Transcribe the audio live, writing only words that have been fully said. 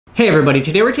Hey everybody,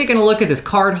 today we're taking a look at this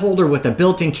card holder with a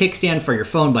built-in kickstand for your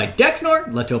phone by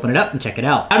Dexnor. Let's open it up and check it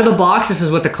out. Out of the box, this is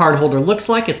what the card holder looks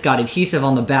like. It's got adhesive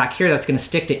on the back here that's going to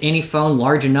stick to any phone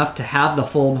large enough to have the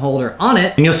phone holder on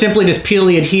it. And you'll simply just peel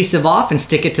the adhesive off and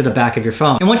stick it to the back of your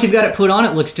phone. And once you've got it put on,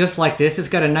 it looks just like this. It's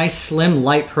got a nice slim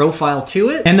light profile to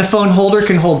it. And the phone holder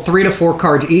can hold 3 to 4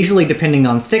 cards easily depending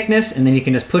on thickness, and then you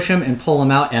can just push them and pull them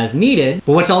out as needed.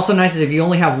 But what's also nice is if you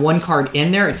only have one card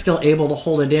in there, it's still able to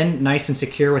hold it in nice and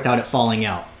secure without it falling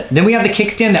out. Then we have the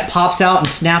kickstand that pops out and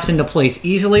snaps into place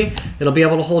easily. It'll be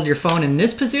able to hold your phone in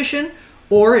this position,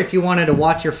 or if you wanted to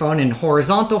watch your phone in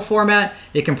horizontal format,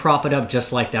 it can prop it up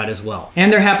just like that as well.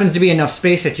 And there happens to be enough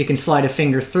space that you can slide a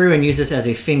finger through and use this as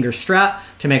a finger strap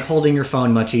to make holding your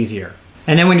phone much easier.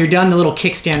 And then when you're done, the little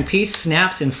kickstand piece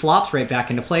snaps and flops right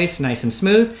back into place, nice and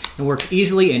smooth, and works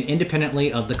easily and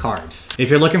independently of the cards. If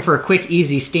you're looking for a quick,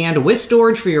 easy stand with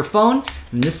storage for your phone,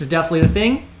 then this is definitely the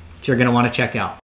thing that you're gonna wanna check out.